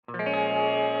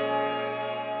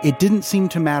It didn't seem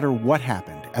to matter what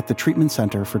happened at the treatment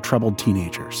center for troubled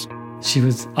teenagers. She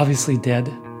was obviously dead.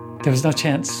 There was no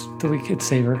chance that we could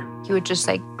save her. He would just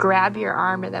grab your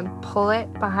arm and then pull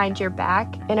it behind your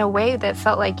back in a way that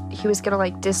felt like he was gonna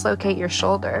dislocate your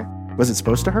shoulder. Was it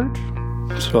supposed to hurt?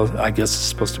 So I guess it's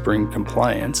supposed to bring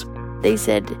compliance. They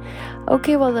said,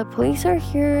 okay, well, the police are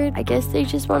here. I guess they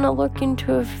just want to look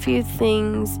into a few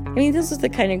things. I mean, this is the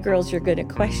kind of girls you're going to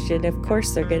question. Of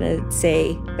course they're going to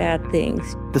say bad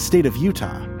things. The state of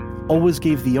Utah always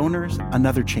gave the owners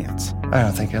another chance. I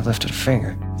don't think I lifted a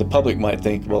finger. The public might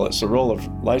think, well, it's the role of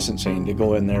licensing to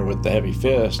go in there with the heavy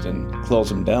fist and close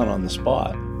them down on the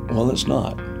spot. Well, it's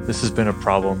not. This has been a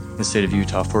problem in the state of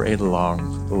Utah for a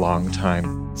long, long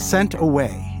time. Sent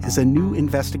Away is a new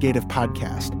investigative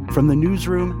podcast from the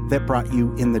newsroom that brought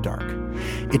you In the Dark.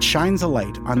 It shines a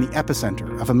light on the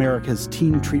epicenter of America's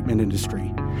teen treatment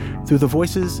industry through the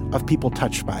voices of people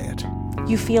touched by it.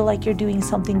 You feel like you're doing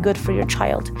something good for your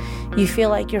child. You feel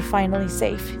like you're finally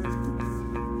safe.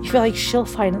 You feel like she'll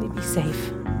finally be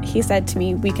safe. He said to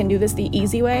me, we can do this the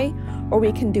easy way or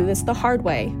we can do this the hard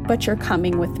way, but you're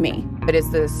coming with me. But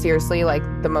is this seriously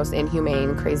the most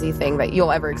inhumane, crazy thing that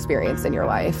you'll ever experience in your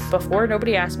life? Before,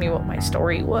 nobody asked me what my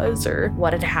story was or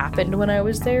what had happened when I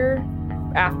was there.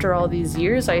 After all these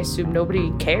years, I assumed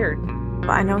nobody cared.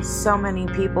 I know so many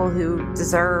people who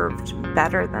deserved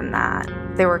better than that.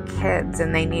 They were kids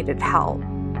and they needed help.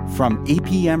 From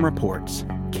APM Reports,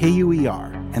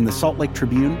 KUER, and the Salt Lake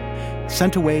Tribune,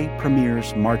 Sent Away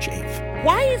premieres March 8th.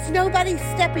 Why is nobody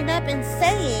stepping up and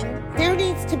saying there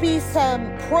needs to be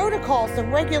some protocol,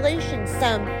 some regulations,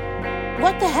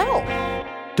 what the hell?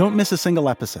 Don't miss a single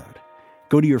episode.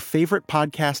 Go to your favorite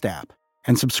podcast app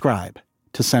and subscribe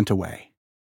to Sent Away.